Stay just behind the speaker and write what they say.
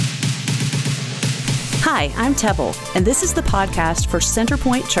Hi, I'm Tebble, and this is the podcast for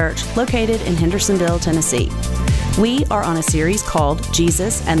Centerpoint Church located in Hendersonville, Tennessee. We are on a series called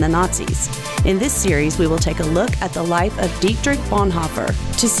Jesus and the Nazis. In this series, we will take a look at the life of Dietrich Bonhoeffer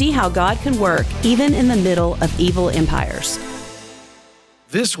to see how God can work even in the middle of evil empires.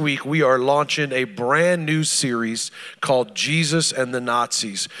 This week, we are launching a brand new series called Jesus and the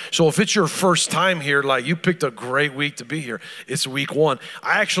Nazis. So if it's your first time here, you picked a great week to be here. It's week one.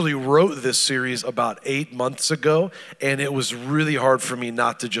 I actually wrote this series about 8 months ago, and it was really hard for me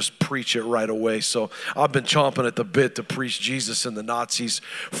not to just preach it right away. So I've been chomping at the bit to preach Jesus and the Nazis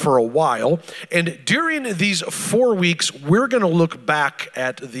for a while. And during these 4 weeks, we're going to look back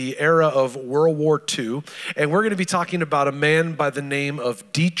at the era of World War II, and we're going to be talking about a man by the name of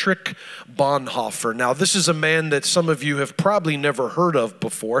Dietrich Bonhoeffer. Now, this is a man that some of you have probably never heard of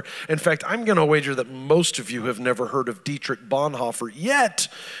before. In fact, I'm going to wager that most of you have never heard of Dietrich Bonhoeffer, yet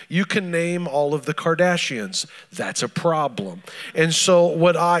you can name all of the Kardashians. That's a problem. And so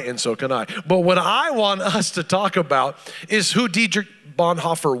can I. But what I want us to talk about is who Dietrich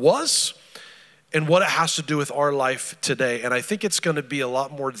Bonhoeffer was and what it has to do with our life today. And I think it's going to be a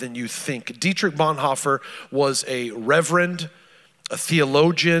lot more than you think. Dietrich Bonhoeffer was a reverend, a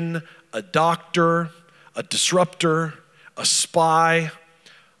theologian, a doctor, a disruptor, a spy,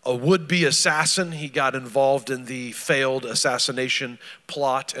 a would-be assassin. He got involved in the failed assassination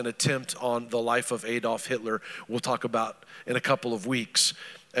plot and attempt on the life of Adolf Hitler, we'll talk about in a couple of weeks,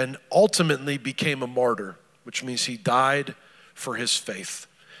 and ultimately became a martyr, which means he died for his faith.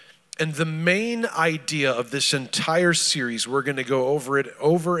 And the main idea of this entire series, we're going to go over it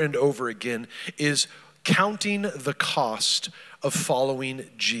over and over again, is counting the cost of following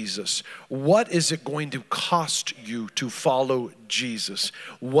Jesus. What is it going to cost you to follow Jesus?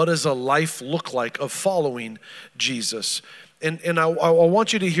 What does a life look like of following Jesus? And I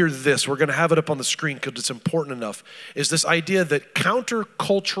want you to hear this. We're going to have it up on the screen because it's important enough. Is this idea that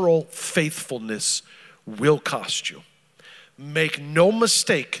countercultural faithfulness will cost you. Make no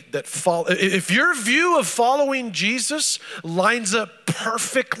mistake that if your view of following Jesus lines up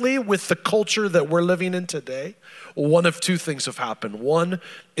perfectly with the culture that we're living in today, one of two things have happened. One,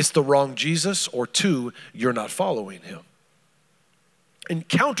 it's the wrong Jesus, or two, you're not following him. And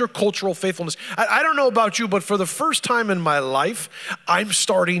countercultural faithfulness, I don't know about you, but for the first time in my life, I'm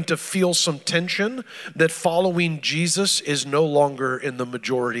starting to feel some tension that following Jesus is no longer in the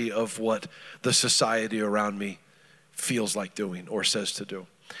majority of what the society around me feels like doing or says to do.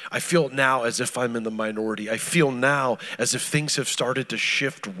 I feel now as if I'm in the minority. I feel now as if things have started to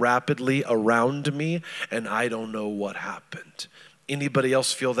shift rapidly around me and I don't know what happened. Anybody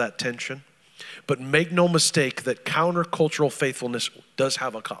else feel that tension? But make no mistake that countercultural faithfulness does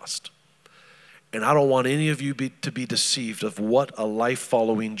have a cost. And I don't want any of you to be deceived of what a life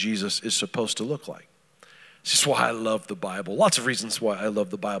following Jesus is supposed to look like. This is why I love the Bible. Lots of reasons why I love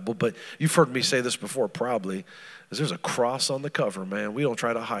the Bible, but you've heard me say this before probably, is there's a cross on the cover, man. We don't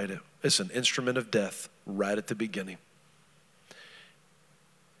try to hide it. It's an instrument of death right at the beginning.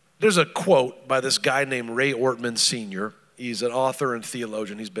 There's a quote by this guy named Ray Ortman Sr. He's an author and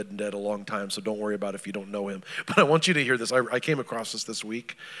theologian. He's been dead a long time, so don't worry about it if you don't know him. But I want you to hear this. I came across this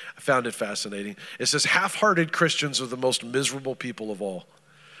week. I found it fascinating. It says, half-hearted Christians are the most miserable people of all.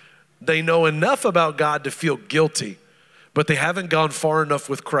 They know enough about God to feel guilty, but they haven't gone far enough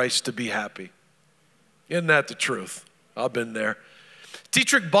with Christ to be happy. Isn't that the truth? I've been there.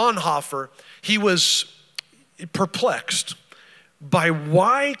 Dietrich Bonhoeffer, he was perplexed by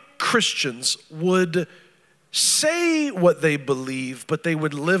why Christians would say what they believe, but they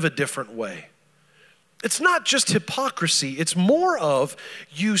would live a different way. It's not just hypocrisy. It's more of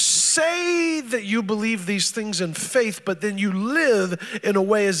you say that you believe these things in faith, but then you live in a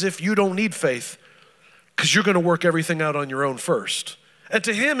way as if you don't need faith because you're going to work everything out on your own first. And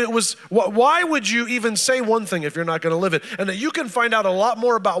to him, it was, why would you even say one thing if you're not going to live it? And that you can find out a lot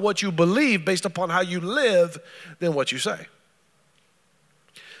more about what you believe based upon how you live than what you say.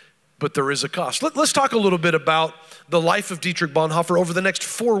 But there is a cost. Let's talk a little bit about the life of Dietrich Bonhoeffer. Over the next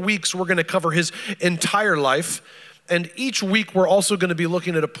 4 weeks, we're going to cover his entire life. And each week, we're also going to be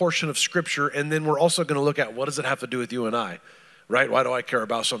looking at a portion of Scripture, and then we're also going to look at what does it have to do with you and I, right? Why do I care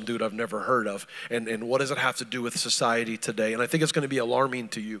about some dude I've never heard of? And what does it have to do with society today? And I think it's going to be alarming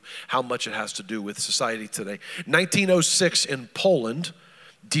to you how much it has to do with society today. 1906 in Poland,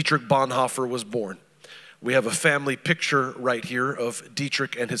 Dietrich Bonhoeffer was born. We have a family picture right here of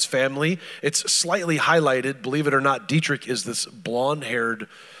Dietrich and his family. It's slightly highlighted. Believe it or not, Dietrich is this blonde-haired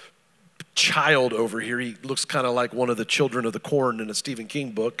child over here. He looks kind of like one of the children of the corn in a Stephen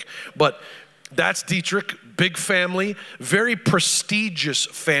King book. But That's Dietrich, big family, very prestigious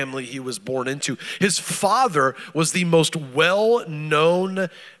family he was born into. His father was the most well-known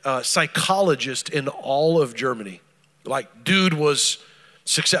psychologist in all of Germany. Like, dude was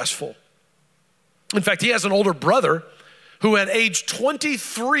successful. In fact, he has an older brother who at age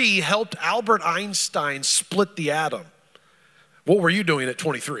 23 helped Albert Einstein split the atom. What were you doing at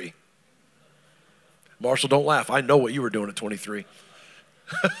 23? Marshall, don't laugh. I know what you were doing at 23.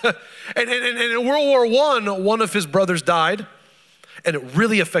 and in World War I, one of his brothers died, and it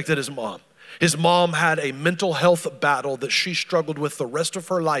really affected his mom. His mom had a mental health battle that she struggled with the rest of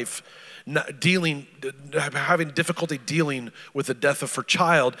her life, having difficulty dealing with the death of her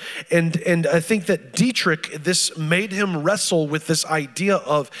child. And I think that Dietrich, this made him wrestle with this idea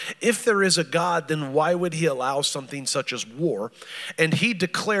of, if there is a God, then why would he allow something such as war? And he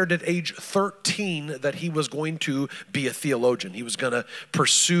declared at age 13 that he was going to be a theologian. He was going to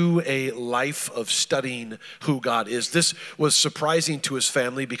pursue a life of studying who God is. This was surprising to his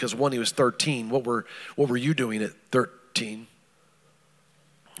family because, one, he was 13. What were you doing at 13?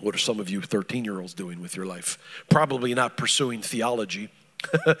 What are some of you 13-year-olds doing with your life? Probably not pursuing theology.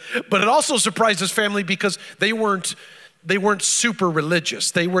 But it also surprised his family because they weren't super religious.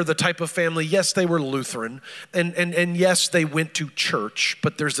 They were the type of family, yes, they were Lutheran, and yes, they went to church,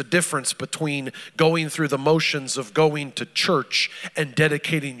 but there's a difference between going through the motions of going to church and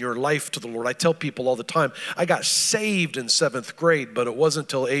dedicating your life to the Lord. I tell people all the time, I got saved in 7th grade, but it wasn't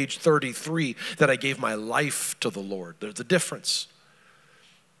until age 33 that I gave my life to the Lord. There's a difference.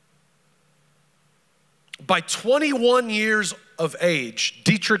 By 21 years of age,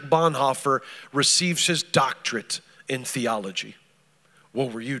 Dietrich Bonhoeffer receives his doctorate in theology.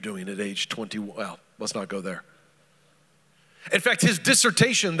 What were you doing at age 20? Well, let's not go there. In fact, his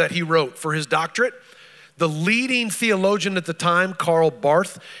dissertation that he wrote for his doctorate, the leading theologian at the time, Karl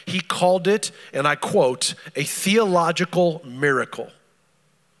Barth, he called it, and I quote, a theological miracle.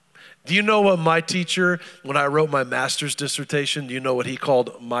 Do you know what my teacher, when I wrote my master's dissertation, do you know what he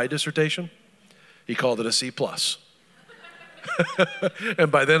called my dissertation? He called it a C+.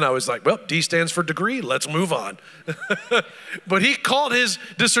 And by then I was like, well, D stands for degree, let's move on. But he called his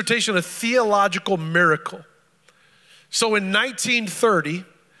dissertation a theological miracle. So in 1930,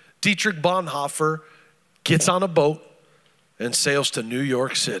 Dietrich Bonhoeffer gets on a boat and sails to New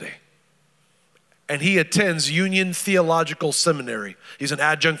York City. And he attends Union Theological Seminary. He's an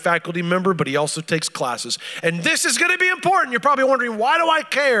adjunct faculty member, but he also takes classes. And this is going to be important. You're probably wondering, why do I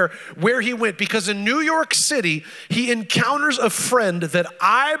care where he went? Because in New York City, he encounters a friend that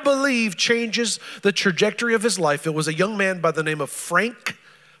I believe changes the trajectory of his life. It was a young man by the name of Frank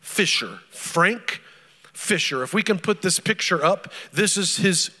Fisher. Frank Fisher. If we can put this picture up, this is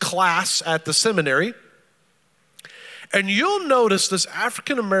his class at the seminary. And you'll notice this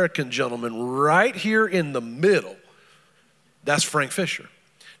African-American gentleman right here in the middle. That's Frank Fisher.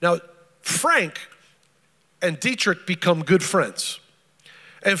 Now, Frank and Dietrich become good friends.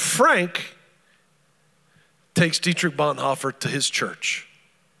 And Frank takes Dietrich Bonhoeffer to his church.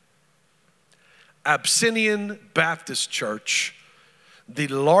 Abyssinian Baptist Church, the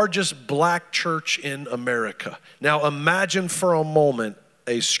largest black church in America. Now, imagine for a moment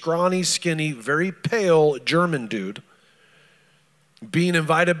a scrawny, skinny, very pale German dude being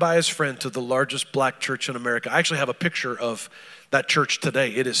invited by his friend to the largest black church in America. I actually have a picture of that church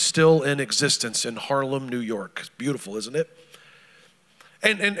today. It is still in existence in Harlem, New York. It's beautiful, isn't it?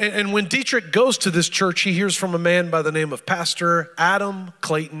 And when Dietrich goes to this church, he hears from a man by the name of Pastor Adam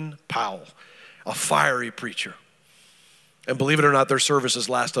Clayton Powell, a fiery preacher. And believe it or not, their services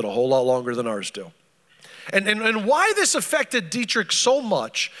lasted a whole lot longer than ours do. And why this affected Dietrich so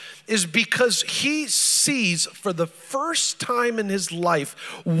much is because he sees for the first time in his life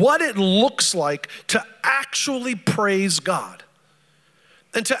what it looks like to actually praise God.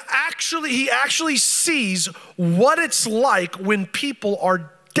 And he actually sees what it's like when people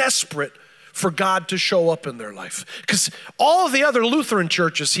are desperate for God to show up in their life. Because all of the other Lutheran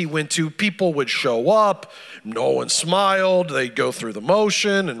churches he went to, people would show up, no one smiled, they'd go through the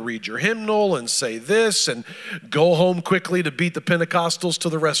motion and read your hymnal and say this and go home quickly to beat the Pentecostals to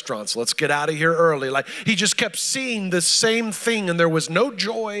the restaurants. Let's get out of here early. Like, he just kept seeing the same thing, and there was no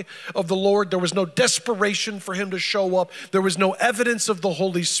joy of the Lord. There was no desperation for him to show up. There was no evidence of the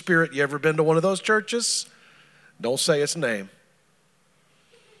Holy Spirit. You ever been to one of those churches? Don't say its name.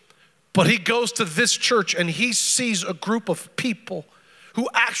 But he goes to this church and he sees a group of people who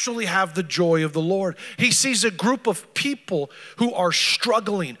actually have the joy of the Lord. He sees a group of people who are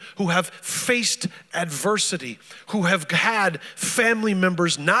struggling, who have faced adversity, who have had family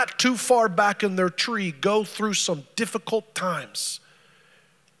members not too far back in their tree go through some difficult times.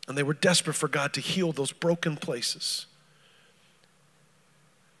 And they were desperate for God to heal those broken places.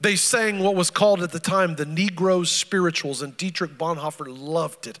 They sang what was called at the time the Negro spirituals, and Dietrich Bonhoeffer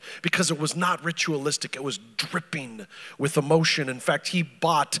loved it because it was not ritualistic. It was dripping with emotion. In fact, he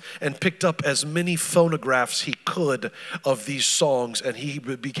bought and picked up as many phonographs he could of these songs, and he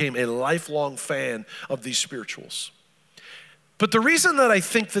became a lifelong fan of these spirituals. But the reason that I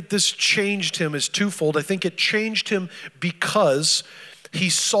think that this changed him is twofold. I think it changed him because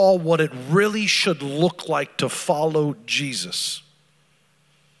he saw what it really should look like to follow Jesus.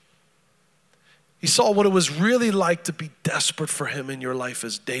 He saw what it was really like to be desperate for him in your life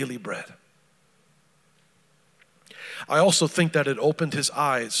as daily bread. I also think that it opened his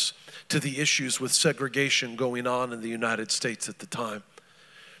eyes to the issues with segregation going on in the United States at the time.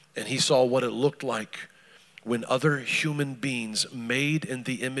 And he saw what it looked like when other human beings made in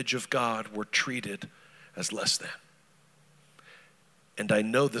the image of God were treated as less than. And I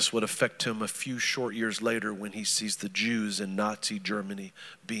know this would affect him a few short years later when he sees the Jews in Nazi Germany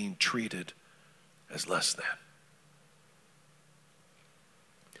being treated as less than.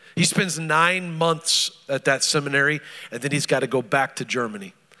 He spends 9 months at that seminary, and then he's got to go back to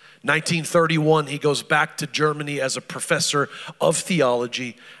Germany. 1931, he goes back to Germany as a professor of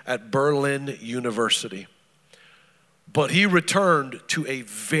theology at Berlin University. But he returned to a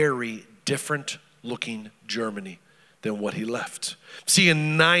very different looking Germany than what he left. See,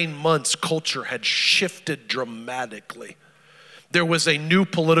 in 9 months, culture had shifted dramatically. There was a new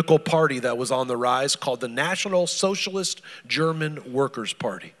political party that was on the rise called the National Socialist German Workers'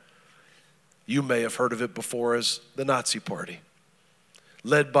 Party. You may have heard of it before as the Nazi Party,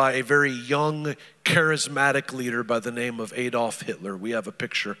 led by a very young, charismatic leader by the name of Adolf Hitler. We have a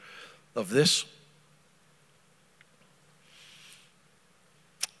picture of this.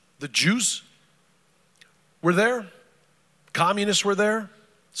 The Jews were there, communists were there,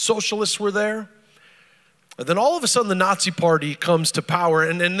 socialists were there. And then all of a sudden the Nazi Party comes to power,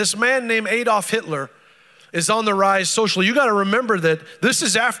 and this man named Adolf Hitler is on the rise socially. You got to remember that this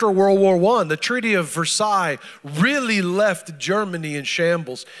is after World War I. The Treaty of Versailles really left Germany in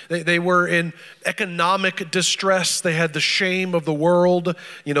shambles. They were in economic distress. They had the shame of the world.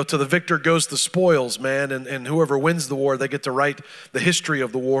 You know, to the victor goes the spoils, man. And whoever wins the war, they get to write the history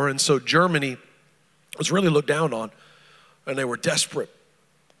of the war. And so Germany was really looked down on, and they were desperate.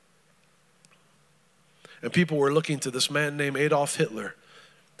 And people were looking to this man named Adolf Hitler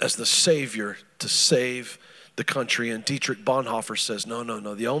as the savior to save the country. And Dietrich Bonhoeffer says, no.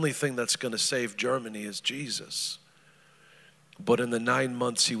 The only thing that's going to save Germany is Jesus. But in the 9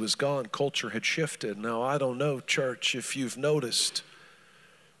 months he was gone, culture had shifted. Now, I don't know, church, if you've noticed,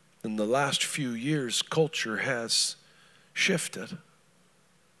 in the last few years, culture has shifted.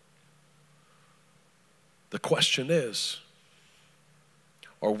 The question is,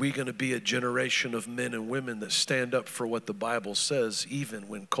 are we going to be a generation of men and women that stand up for what the Bible says, even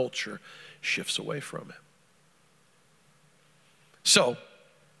when culture shifts away from it? So,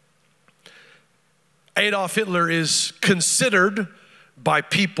 Adolf Hitler is considered by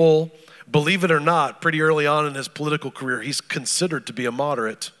people, believe it or not, pretty early on in his political career, he's considered to be a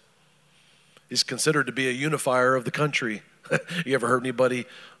moderate. He's considered to be a unifier of the country. You ever heard anybody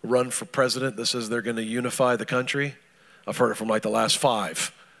run for president that says they're going to unify the country? I've heard it from like the last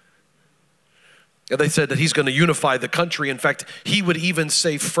 5. And they said that he's going to unify the country. In fact, he would even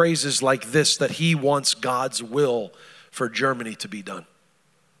say phrases like this, that he wants God's will for Germany to be done.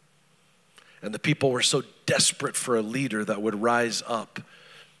 And the people were so desperate for a leader that would rise up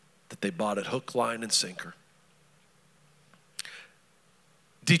that they bought it hook, line, and sinker.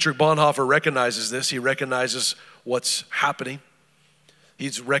 Dietrich Bonhoeffer recognizes this. He recognizes what's happening.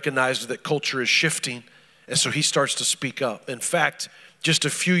 He's recognized that culture is shifting. And so he starts to speak up. In fact, just a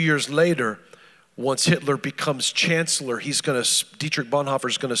few years later, once Hitler becomes chancellor, Dietrich Bonhoeffer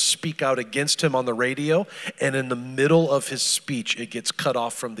is going to speak out against him on the radio. And in the middle of his speech, it gets cut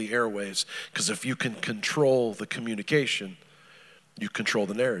off from the airwaves. Because if you can control the communication, you control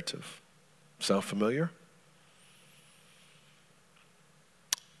the narrative. Sound familiar?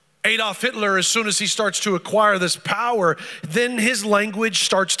 Adolf Hitler, as soon as he starts to acquire this power, then his language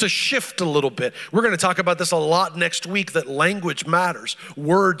starts to shift a little bit. We're going to talk about this a lot next week, that language matters,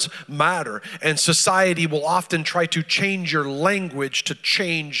 words matter, and society will often try to change your language to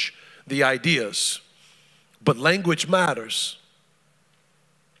change the ideas. But language matters.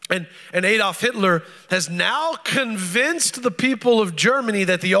 And Adolf Hitler has now convinced the people of Germany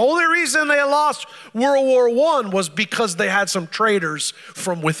that the only reason they lost World War I was because they had some traitors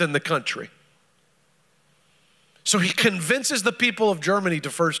from within the country. So he convinces the people of Germany to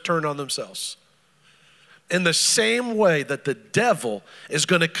first turn on themselves. in the same way that the devil is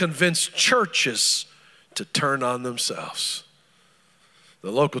going to convince churches to turn on themselves.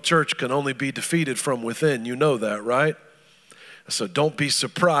 The local church can only be defeated from within. You know that, right? So don't be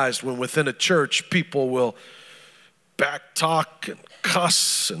surprised when within a church people will backtalk and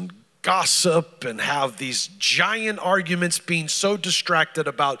cuss and gossip and have these giant arguments, being so distracted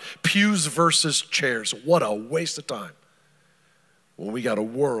about pews versus chairs. What a waste of time when we got a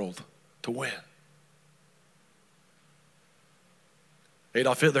world to win.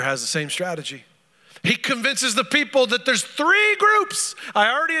 Adolf Hitler has the same strategy. He convinces the people that there's three groups,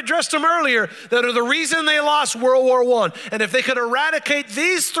 I already addressed them earlier, that are the reason they lost World War I. And if they could eradicate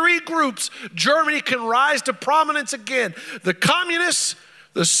these three groups, Germany can rise to prominence again. The communists,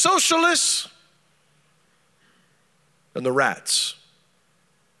 the socialists, and the rats.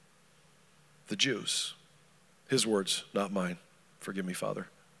 The Jews. His words, not mine. Forgive me, Father.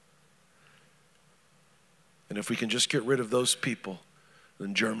 And if we can just get rid of those people,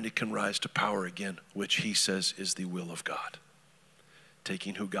 then Germany can rise to power again, which he says is the will of God.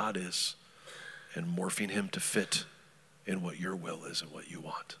 Taking who God is and morphing him to fit in what your will is and what you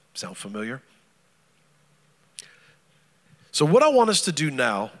want. Sound familiar? So what I want us to do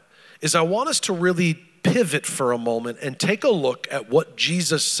now is I want us to really pivot for a moment and take a look at what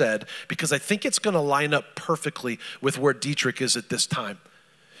Jesus said, because I think it's going to line up perfectly with where Dietrich is at this time.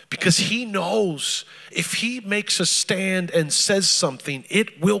 Because he knows if he makes a stand and says something,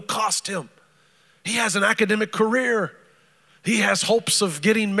 it will cost him. He has an academic career. He has hopes of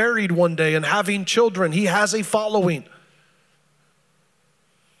getting married one day and having children. He has a following.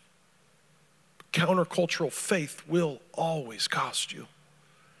 Countercultural faith will always cost you.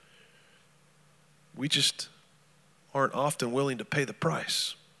 We just aren't often willing to pay the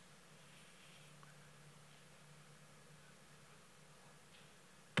price.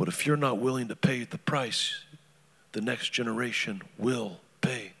 But if you're not willing to pay the price, the next generation will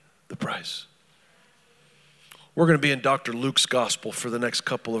pay the price. We're going to be in Dr. Luke's gospel for the next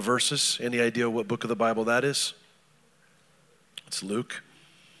couple of verses. Any idea what book of the Bible that is? It's Luke.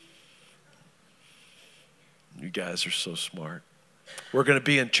 You guys are so smart. We're going to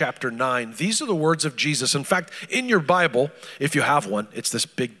be in chapter 9. These are the words of Jesus. In fact, in your Bible, if you have one, it's this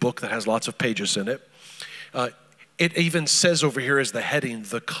big book that has lots of pages in it. It even says over here as the heading,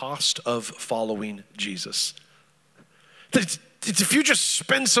 the cost of following Jesus. If you just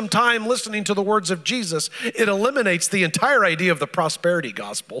spend some time listening to the words of Jesus, it eliminates the entire idea of the prosperity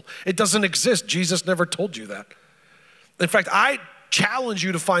gospel. It doesn't exist. Jesus never told you that. In fact, I challenge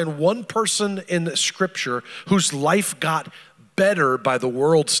you to find one person in Scripture whose life got better by the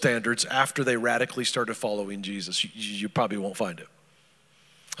world standards after they radically started following Jesus. You probably won't find it.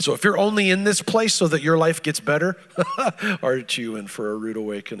 So if you're only in this place so that your life gets better, aren't you in for a rude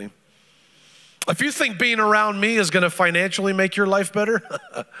awakening? If you think being around me is going to financially make your life better,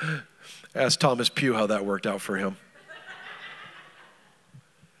 ask Thomas Pugh how that worked out for him.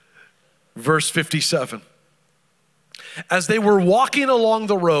 Verse 57. As they were walking along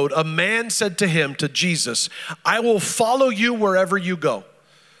the road, a man said to him, to Jesus, I will follow you wherever you go.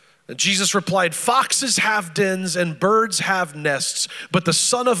 And Jesus replied, foxes have dens and birds have nests, but the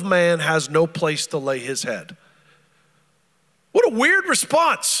Son of Man has no place to lay his head. What a weird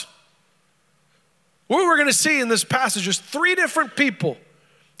response. What we're going to see in this passage is three different people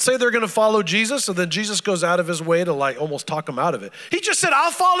say they're going to follow Jesus, and then Jesus goes out of his way to like almost talk them out of it. He just said,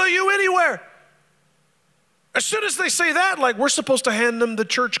 I'll follow you anywhere. As soon as they say that, like we're supposed to hand them the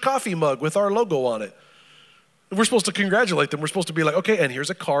church coffee mug with our logo on it. We're supposed to congratulate them. We're supposed to be like, okay, and here's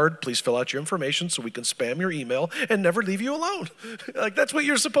a card. Please fill out your information so we can spam your email and never leave you alone. Like that's what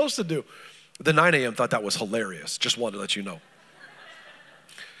you're supposed to do. The 9 a.m. thought that was hilarious. Just wanted to let you know.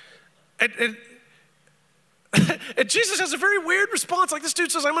 And Jesus has a very weird response. Like this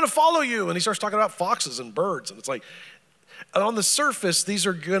dude says, I'm going to follow you. And he starts talking about foxes and birds. And it's like, and on the surface,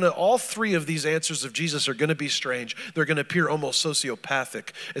 all three of these answers of Jesus are going to be strange. They're going to appear almost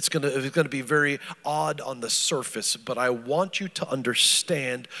sociopathic. It's going to be very odd on the surface. But I want you to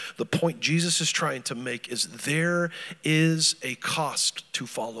understand the point Jesus is trying to make is there is a cost to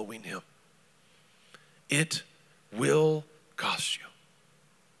following him. It will cost you.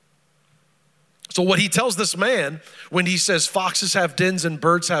 So what he tells this man when he says foxes have dens and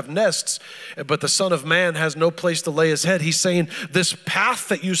birds have nests, but the Son of Man has no place to lay his head, he's saying this path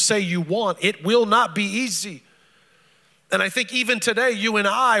that you say you want, it will not be easy. And I think even today, you and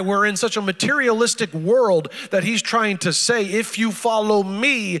I, we're in such a materialistic world that he's trying to say, if you follow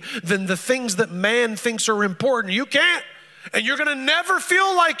me, then the things that man thinks are important, you can't. And you're going to never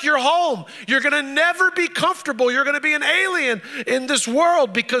feel like you're home. You're going to never be comfortable. You're going to be an alien in this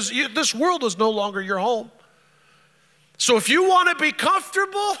world because this world is no longer your home. So if you want to be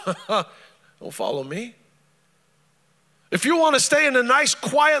comfortable, don't follow me. If you want to stay in a nice,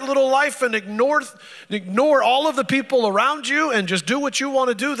 quiet little life and ignore all of the people around you and just do what you want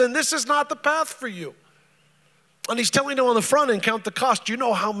to do, then this is not the path for you. And he's telling them on the front end, count the cost. You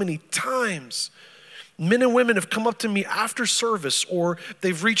know how many times men and women have come up to me after service, or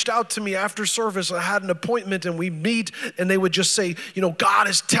they've reached out to me after service. I had an appointment and we meet, and they would just say, God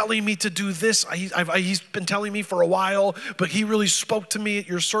is telling me to do this. He's been telling me for a while, but he really spoke to me at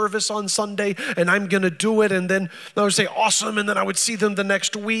your service on Sunday, and I'm going to do it. And then I would say, awesome. And then I would see them the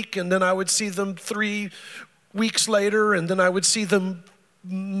next week, and then I would see them 3 weeks later, and then I would see them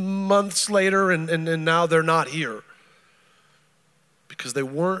months later, and now they're not here because they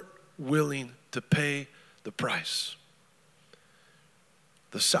weren't willing to pay the price.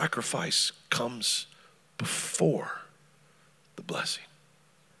 The sacrifice comes before the blessing.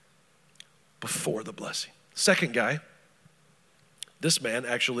 Before the blessing. Second guy, this man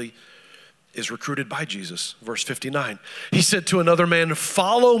actually is recruited by Jesus. Verse 59. He said to another man,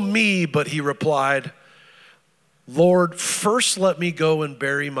 follow me, but he replied, Lord, first let me go and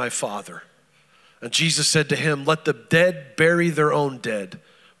bury my father. And Jesus said to him, let the dead bury their own dead,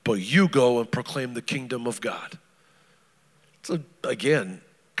 but you go and proclaim the kingdom of God. So again,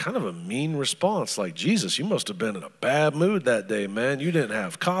 kind of a mean response. Like, Jesus, you must have been in a bad mood that day, man. You didn't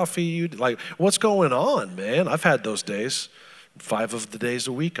have coffee. What's going on, man? I've had those days. 5 of the days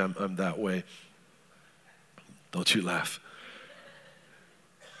a week, I'm that way. Don't you laugh.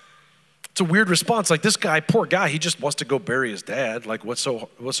 It's a weird response. Like, this guy, poor guy, he just wants to go bury his dad. Like, what's so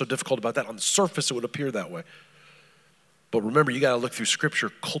difficult about that? On the surface, it would appear that way. But remember, you got to look through Scripture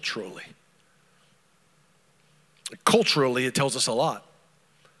culturally. Culturally, it tells us a lot.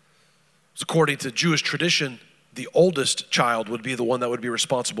 According to Jewish tradition, the oldest child would be the one that would be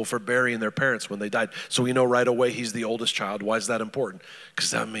responsible for burying their parents when they died. So we know right away he's the oldest child. Why is that important?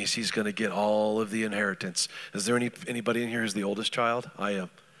 Because that means he's going to get all of the inheritance. Is there anybody in here who's the oldest child? I am.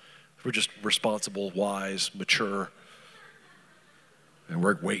 We're just responsible, wise, mature, and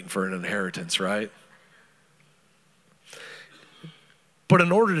we're waiting for an inheritance, right? But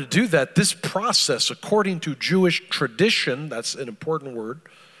in order to do that, this process, according to Jewish tradition, that's an important word,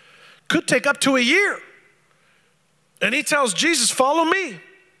 could take up to a year. And he tells Jesus, follow me.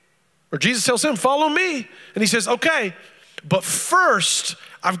 Or Jesus tells him, follow me. And he says, okay, but first,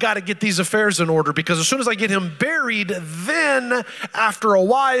 I've got to get these affairs in order, because as soon as I get him buried, then after a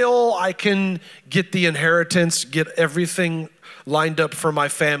while, I can get the inheritance, get everything lined up for my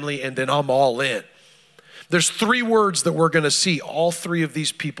family, and then I'm all in. There's 3 words that we're going to see all 3 of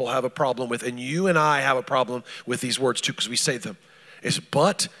these people have a problem with, and you and I have a problem with these words too, because we say them. It's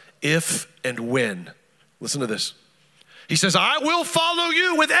but, if, and when. Listen to this. He says, I will follow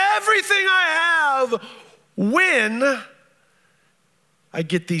you with everything I have when I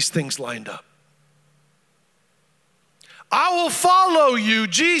get these things lined up. I will follow you,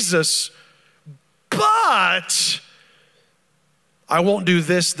 Jesus, but I won't do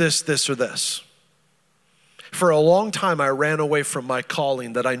this, this, this, or this. For a long time, I ran away from my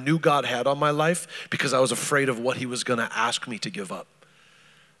calling that I knew God had on my life because I was afraid of what he was going to ask me to give up.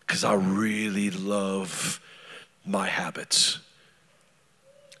 Because I really love my habits.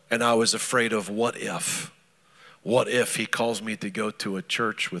 And I was afraid of what if. What if he calls me to go to a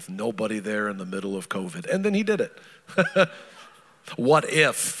church with nobody there in the middle of COVID? And then he did it. What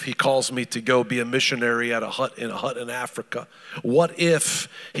if he calls me to go be a missionary at a hut in Africa? What if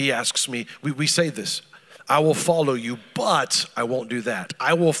he asks me, we say this, I will follow you, but I won't do that.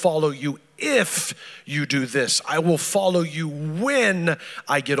 I will follow you if you do this. I will follow you when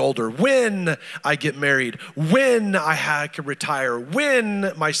I get older, when I get married, when I can retire,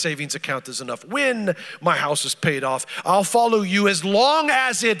 when my savings account is enough, when my house is paid off. I'll follow you as long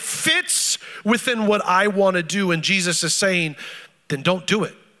as it fits within what I want to do. And Jesus is saying, then don't do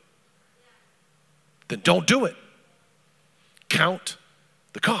it. Then don't do it. Count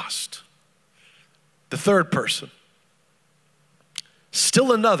the cost. The third person.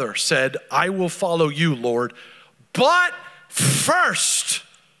 Still another said, I will follow you, Lord, but first,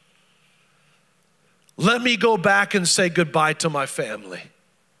 let me go back and say goodbye to my family.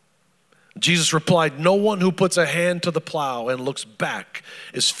 Jesus replied, no one who puts a hand to the plow and looks back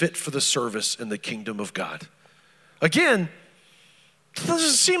is fit for the service in the kingdom of God. Again, it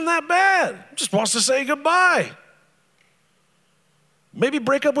doesn't seem that bad. Just wants to say goodbye. Maybe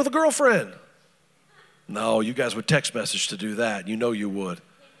break up with a girlfriend. No, you guys would text message to do that. You know you would.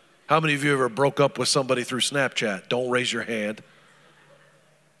 How many of you ever broke up with somebody through Snapchat? Don't raise your hand.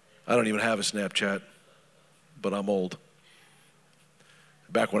 I don't even have a Snapchat, but I'm old.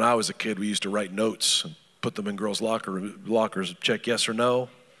 Back when I was a kid, we used to write notes and put them in girls' lockers, check yes or no.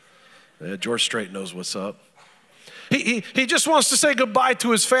 George Strait knows what's up. He just wants to say goodbye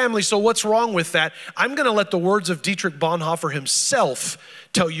to his family, so what's wrong with that? I'm going to let the words of Dietrich Bonhoeffer himself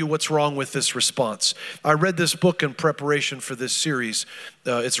tell you what's wrong with this response. I read this book in preparation for this series.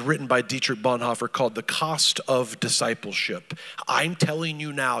 It's written by Dietrich Bonhoeffer called The Cost of Discipleship. I'm telling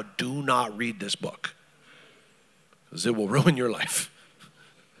you now, do not read this book because it will ruin your life.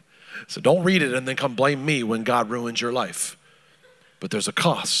 So don't read it and then come blame me when God ruins your life. But there's a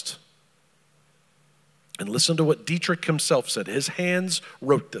cost. And listen to what Dietrich himself said. His hands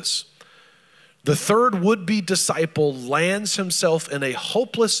wrote this. The third would-be disciple lands himself in a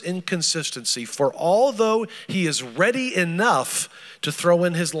hopeless inconsistency, for although he is ready enough to throw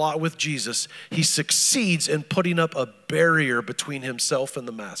in his lot with Jesus, he succeeds in putting up a barrier between himself and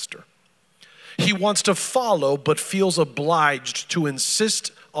the master. He wants to follow, but feels obliged to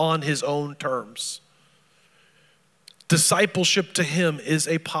insist on his own terms. Discipleship to him is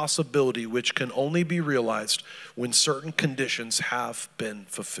a possibility which can only be realized when certain conditions have been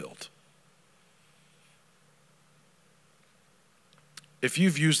fulfilled. If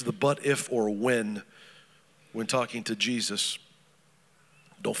you've used the but, if, or when talking to Jesus,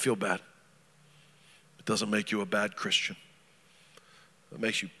 don't feel bad. It doesn't make you a bad Christian. It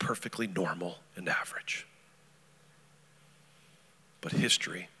makes you perfectly normal and average. But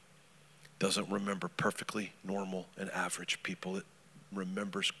history doesn't remember perfectly normal and average people. It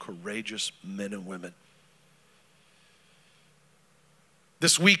remembers courageous men and women.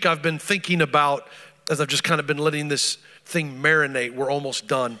 This week I've been thinking about, as I've just kind of been letting this thing marinate, we're almost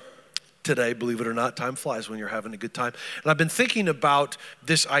done today, believe it or not. Time flies when you're having a good time. And I've been thinking about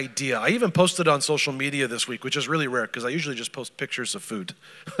this idea. I even posted on social media this week, which is really rare because I usually just post pictures of food.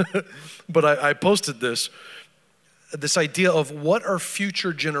 But I posted this idea of what are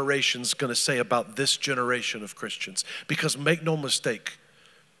future generations going to say about this generation of Christians? Because make no mistake,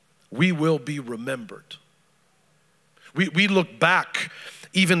 we will be remembered. We look back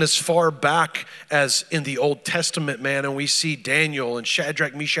even as far back as in the Old Testament, man, and we see Daniel and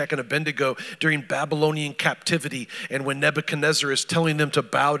Shadrach, Meshach, and Abednego during Babylonian captivity, and when Nebuchadnezzar is telling them to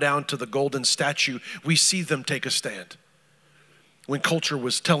bow down to the golden statue, we see them take a stand. When culture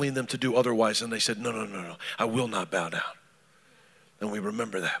was telling them to do otherwise, and they said, no, I will not bow down. And we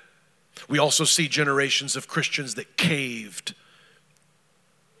remember that. We also see generations of Christians that caved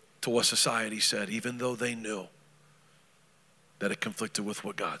to what society said, even though they knew that it conflicted with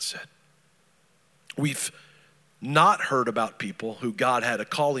what God said. We've not heard about people who God had a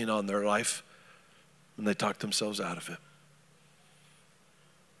calling on their life and they talked themselves out of it.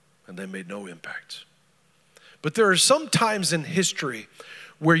 And they made no impact. But there are some times in history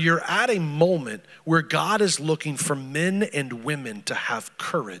where you're at a moment where God is looking for men and women to have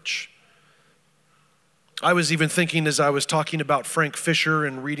courage. I was even thinking as I was talking about Frank Fisher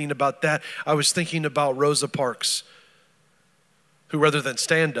and reading about that, I was thinking about Rosa Parks, who rather than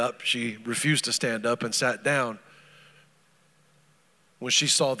stand up, she refused to stand up and sat down. When she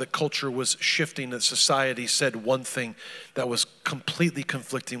saw that culture was shifting and society said one thing that was completely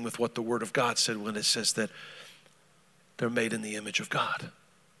conflicting with what the Word of God said when it says that they're made in the image of God.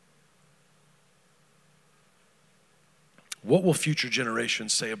 What will future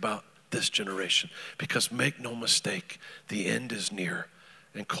generations say about this generation? Because make no mistake, the end is near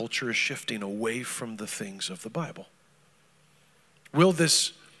and culture is shifting away from the things of the Bible. Will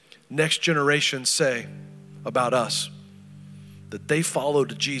this next generation say about us that they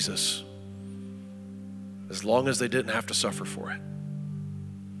followed Jesus as long as they didn't have to suffer for it?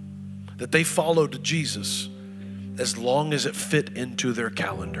 That they followed Jesus as long as it fit into their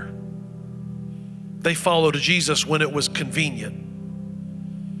calendar. They followed Jesus when it was convenient.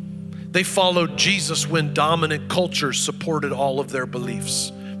 They followed Jesus when dominant culture supported all of their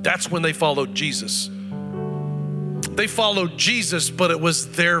beliefs. That's when they followed Jesus. They followed Jesus, but it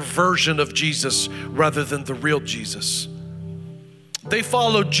was their version of Jesus rather than the real Jesus. They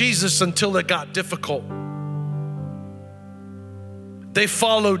followed Jesus until it got difficult. They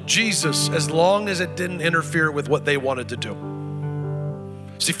followed Jesus as long as it didn't interfere with what they wanted to do.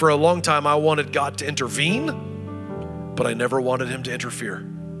 See, for a long time, I wanted God to intervene, but I never wanted him to interfere.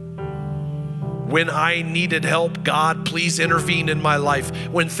 When I needed help, God, please intervene in my life.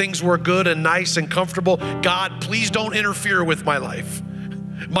 When things were good and nice and comfortable, God, please don't interfere with my life.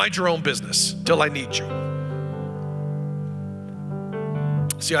 Mind your own business till I need you.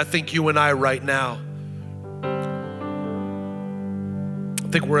 See, I think you and I right now, I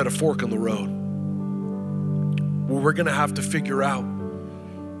think we're at a fork in the road where we're gonna have to figure out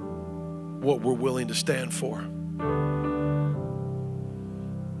what we're willing to stand for.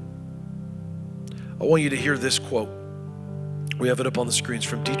 I want you to hear this quote. We have it up on the screens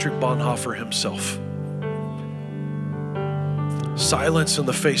from Dietrich Bonhoeffer himself. Silence in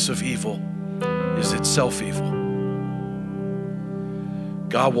the face of evil is itself evil.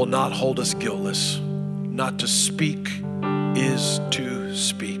 God will not hold us guiltless. Not to speak is to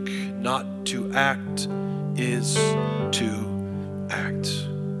speak. Not to act is to act.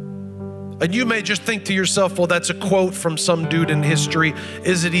 And you may just think to yourself, well, that's a quote from some dude in history.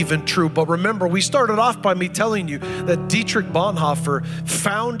 Is it even true? But remember, we started off by me telling you that Dietrich Bonhoeffer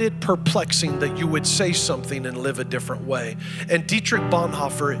found it perplexing that you would say something and live a different way. And Dietrich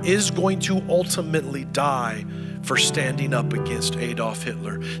Bonhoeffer is going to ultimately die for standing up against Adolf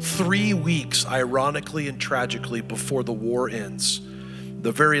Hitler. 3 weeks, ironically and tragically, before the war ends,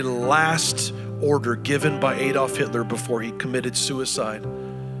 the very last order given by Adolf Hitler before he committed suicide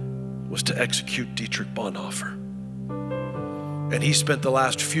was to execute Dietrich Bonhoeffer. And he spent the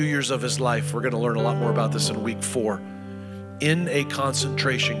last few years of his life, we're going to learn a lot more about this in week 4, in a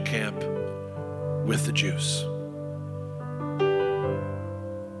concentration camp with the Jews.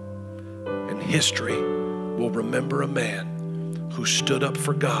 And history will remember a man who stood up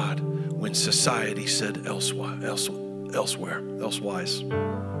for God when society said elsewise. Let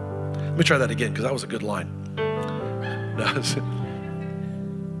me try that again, because that was a good line.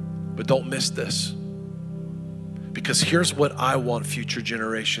 But don't miss this, because here's what I want future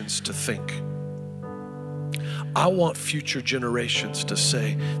generations to think. I want future generations to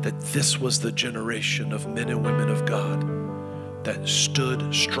say that this was the generation of men and women of God that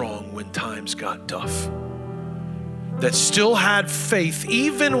stood strong when times got tough, that still had faith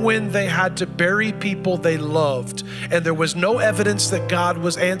even when they had to bury people they loved and there was no evidence that God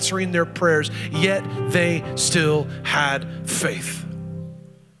was answering their prayers, yet they still had faith.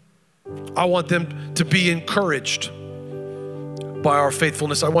 I want them to be encouraged by our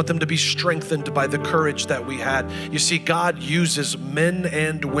faithfulness. I want them to be strengthened by the courage that we had. You see, God uses men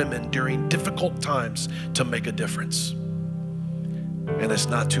and women during difficult times to make a difference. And it's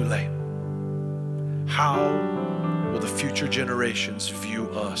not too late. How will the future generations view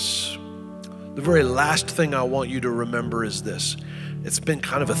us? The very last thing I want you to remember is this. It's been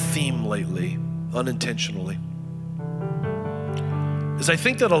kind of a theme lately, unintentionally. Is I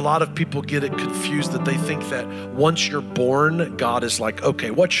think that a lot of people get it confused, that they think that once you're born, God is like, okay,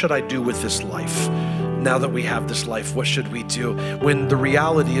 what should I do with this life? Now that we have this life, what should we do? When the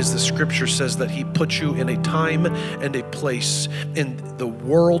reality is the scripture says that he put you in a time and a place in the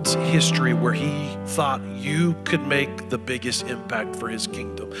world's history where he thought you could make the biggest impact for his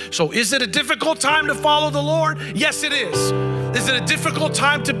kingdom. So is it a difficult time to follow the Lord? Yes, it is. Is it a difficult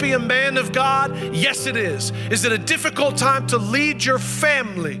time to be a man of God? Yes, it is. Is it a difficult time to lead your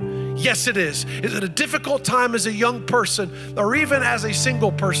family? Yes, it is. Is it a difficult time as a young person or even as a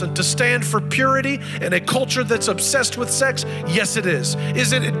single person to stand for purity in a culture that's obsessed with sex? Yes, it is.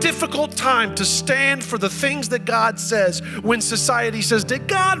 Is it a difficult time to stand for the things that God says when society says, did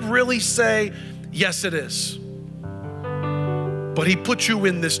God really say? Yes, it is. But he put you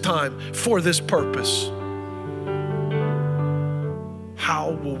in this time for this purpose.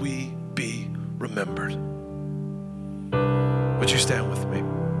 How will we be remembered? Would you stand with me?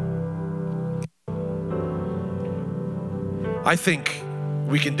 I think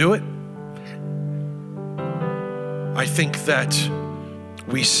we can do it. I think that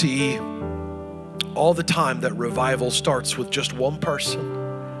we see all the time that revival starts with just one person.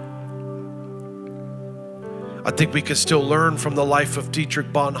 I think we can still learn from the life of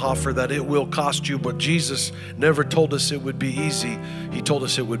Dietrich Bonhoeffer that it will cost you, but Jesus never told us it would be easy. He told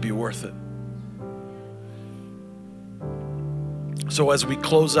us it would be worth it. So as we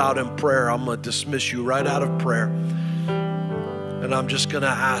close out in prayer, I'm going to dismiss you right out of prayer. And I'm just going to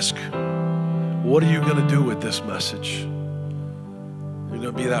ask, what are you going to do with this message? You're going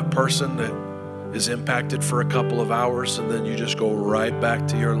to be that person that is impacted for a couple of hours and then you just go right back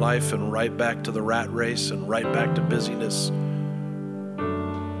to your life and right back to the rat race and right back to busyness?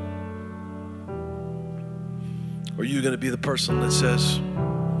 Or are you going to be the person that says,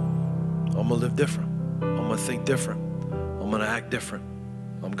 I'm going to live different. I'm going to think different. I'm going to act different.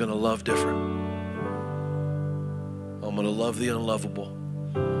 I'm going to love different. I'm going to love the unlovable,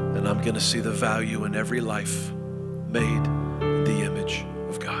 and I'm going to see the value in every life made